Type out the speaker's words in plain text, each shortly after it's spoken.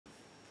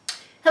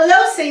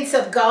Hello, saints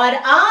of God.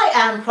 I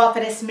am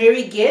Prophetess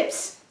Mary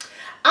Gibbs.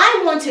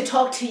 I want to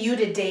talk to you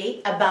today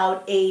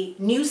about a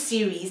new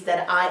series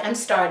that I am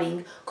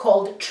starting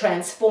called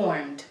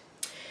Transformed.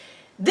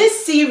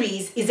 This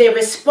series is a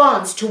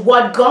response to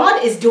what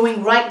God is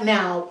doing right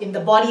now in the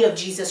body of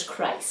Jesus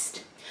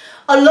Christ.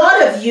 A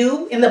lot of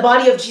you in the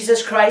body of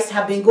Jesus Christ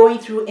have been going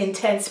through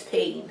intense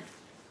pain.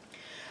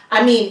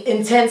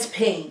 Intense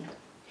pain.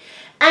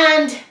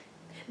 And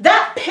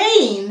that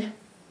pain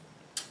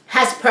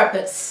has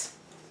purpose.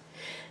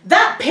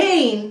 That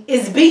pain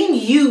is being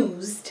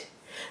used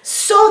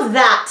so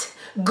that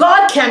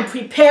God can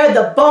prepare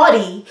the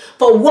body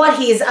for what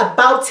He is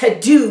about to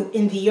do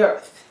in the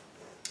earth.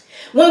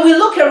 When we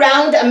look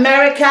around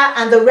America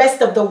and the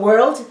rest of the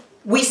world,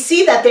 we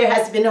see that there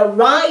has been a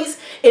rise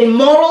in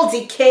moral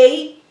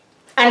decay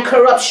and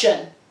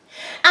corruption.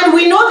 And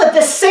we know that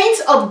the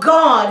saints of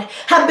God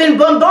have been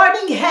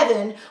bombarding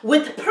heaven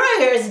with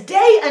prayers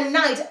day and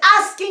night,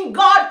 asking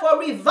God for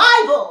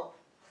revival.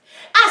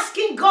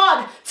 Asking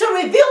God to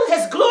reveal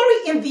His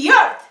glory in the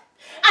earth.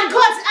 And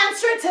God's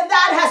answer to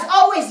that has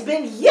always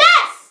been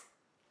yes,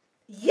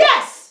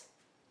 yes,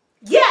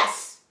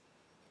 yes.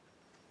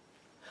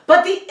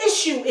 But the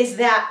issue is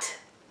that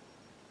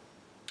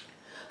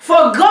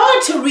for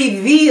God to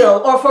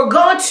reveal or for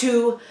God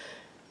to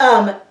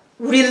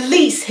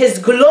release His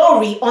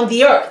glory on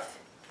the earth,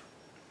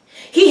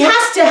 He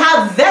has to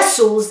have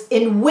vessels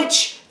in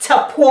which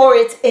to pour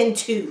it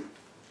into.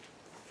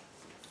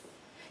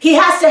 He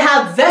has to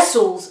have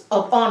vessels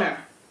of honor.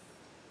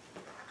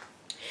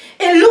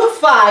 In Luke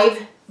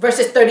 5,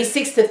 verses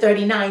 36 to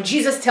 39,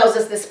 Jesus tells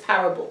us this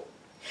parable.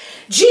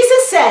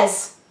 Jesus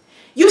says,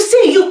 you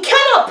see, you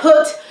cannot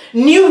put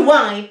new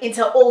wine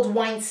into old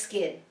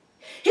wineskin.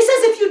 He says,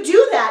 if you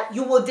do that,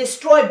 you will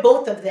destroy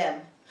both of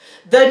them.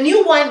 The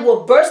new wine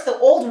will burst the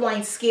old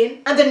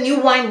wineskin, and the new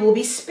wine will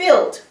be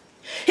spilled.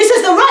 He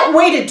says the right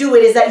way to do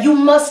it is that you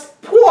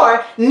must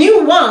pour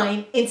new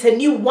wine into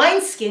new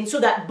wineskin so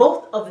that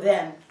both of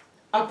them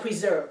are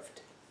preserved.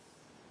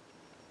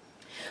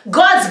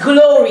 God's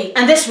glory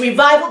and this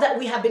revival that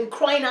we have been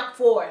crying out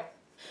for,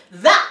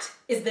 that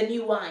is the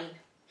new wine.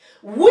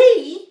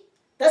 We,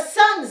 the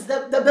sons,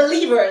 the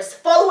believers,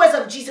 followers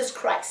of Jesus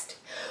Christ,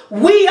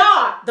 we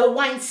are the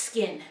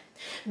wineskin.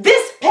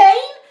 This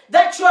pain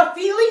that you're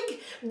feeling,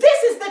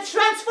 this is the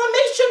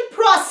transformation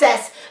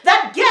process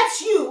that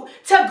gets you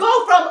to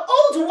go from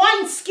old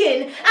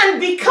wineskin and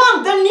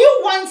become the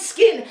new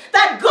wineskin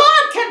that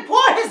God can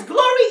pour His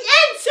glory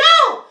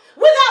into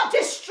without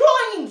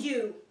destroying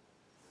you.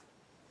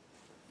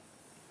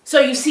 So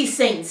you see,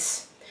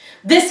 saints,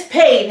 this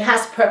pain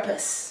has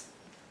purpose.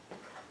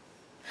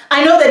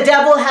 I know the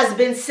devil has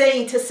been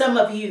saying to some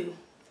of you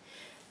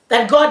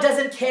that God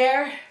doesn't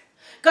care,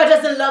 God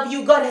doesn't love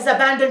you, God has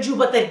abandoned you,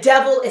 but the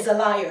devil is a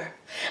liar.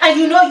 And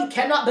you know you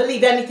cannot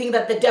believe anything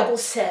that the devil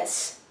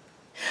says.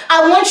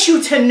 I want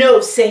you to know,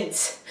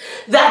 saints,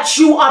 that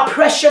you are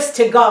precious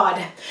to God.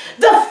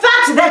 The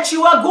fact that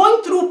you are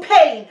going through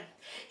pain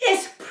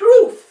is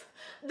proof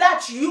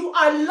that you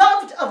are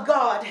loved of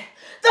God.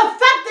 The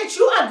fact that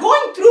you are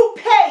going through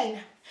pain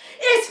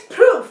is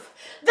proof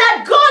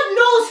that God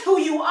knows who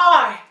you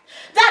are,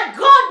 that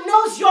God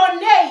knows your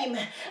name,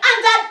 and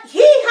that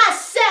He has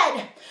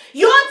said,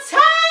 your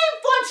time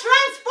for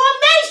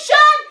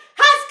transformation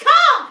has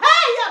come.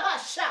 Hey,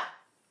 Yabasha.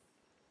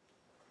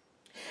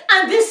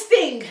 And this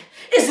thing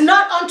is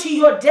not unto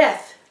your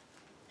death,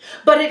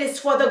 but it is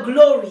for the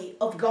glory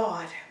of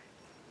God.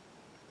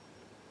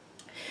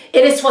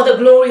 It is for the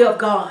glory of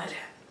God.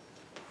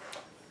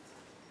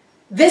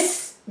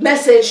 This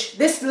message,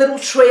 this little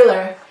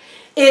trailer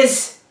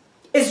is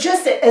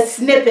just a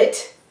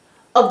snippet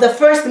of the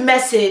first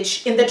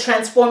message in the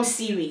Transform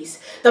series.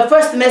 The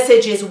first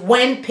message is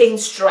When Pain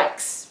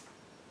Strikes.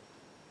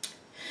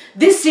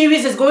 This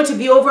series is going to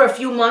be over a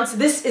few months.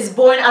 This is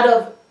born out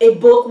of a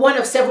book, one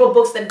of several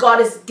books that God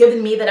has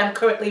given me that I'm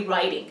currently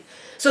writing.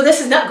 So this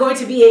is not going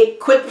to be a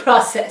quick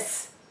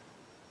process.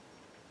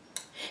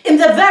 In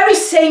the very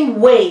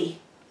same way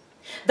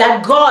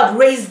that God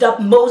raised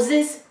up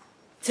Moses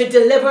to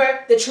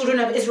deliver the children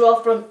of Israel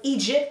from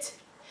Egypt,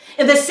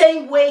 in the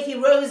same way He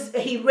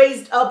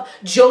raised up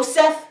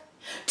Joseph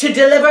to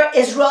deliver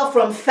Israel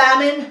from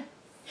famine,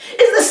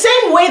 it's the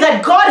same way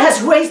that God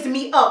has raised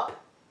me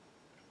up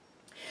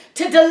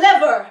to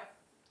deliver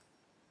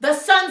the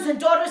sons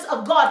and daughters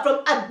of God from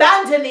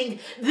abandoning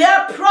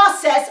their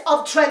process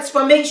of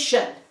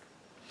transformation.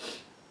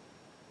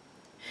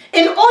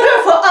 In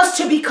order for us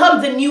to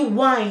become the new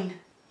wine,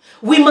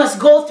 we must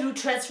go through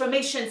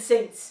transformation,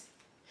 saints.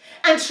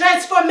 And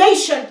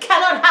transformation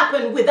cannot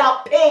happen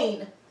without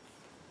pain.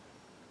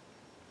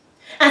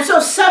 And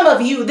so some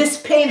of you,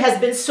 this pain has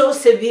been so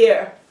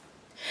severe.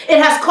 It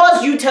has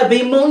caused you to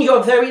bemoan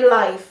your very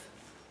life.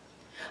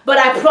 But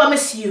I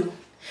promise you,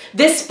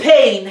 this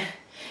pain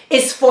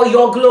is for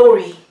your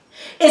glory.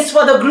 It's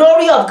for the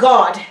glory of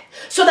God,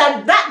 so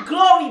that that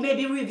glory may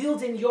be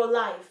revealed in your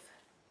life.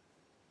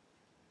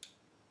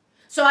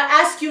 So I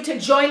ask you to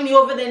join me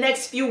over the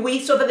next few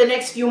weeks, over the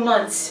next few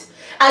months,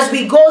 as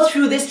we go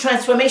through this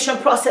transformation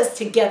process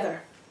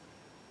together.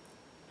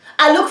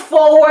 I look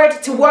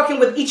forward to working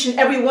with each and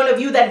every one of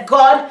you that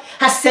God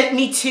has sent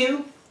me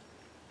to.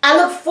 I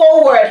look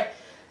forward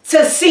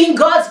to seeing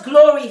God's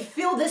glory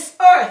fill this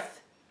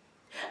earth.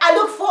 I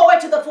look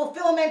forward to the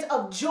fulfillment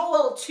of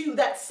Joel 2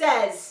 that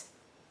says,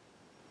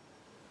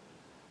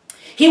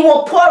 He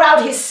will pour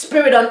out His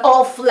Spirit on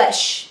all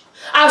flesh.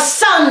 Our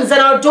sons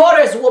and our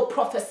daughters will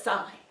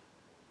prophesy.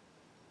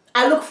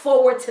 I look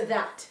forward to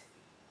that.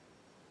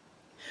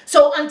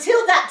 So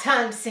until that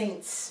time,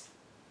 saints,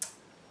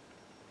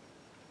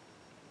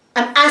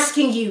 I'm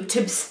asking you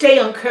to stay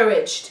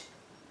encouraged.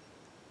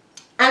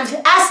 I'm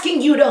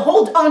asking you to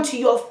hold on to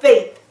your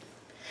faith.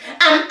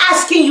 I'm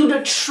asking you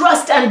to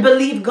trust and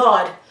believe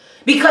God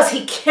because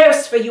He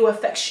cares for you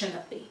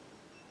affectionately.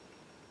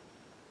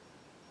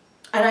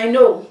 And I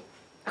know,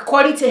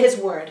 according to His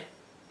word,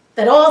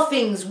 that all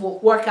things will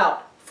work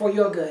out for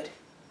your good.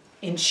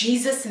 In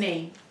Jesus'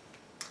 name,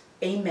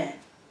 amen.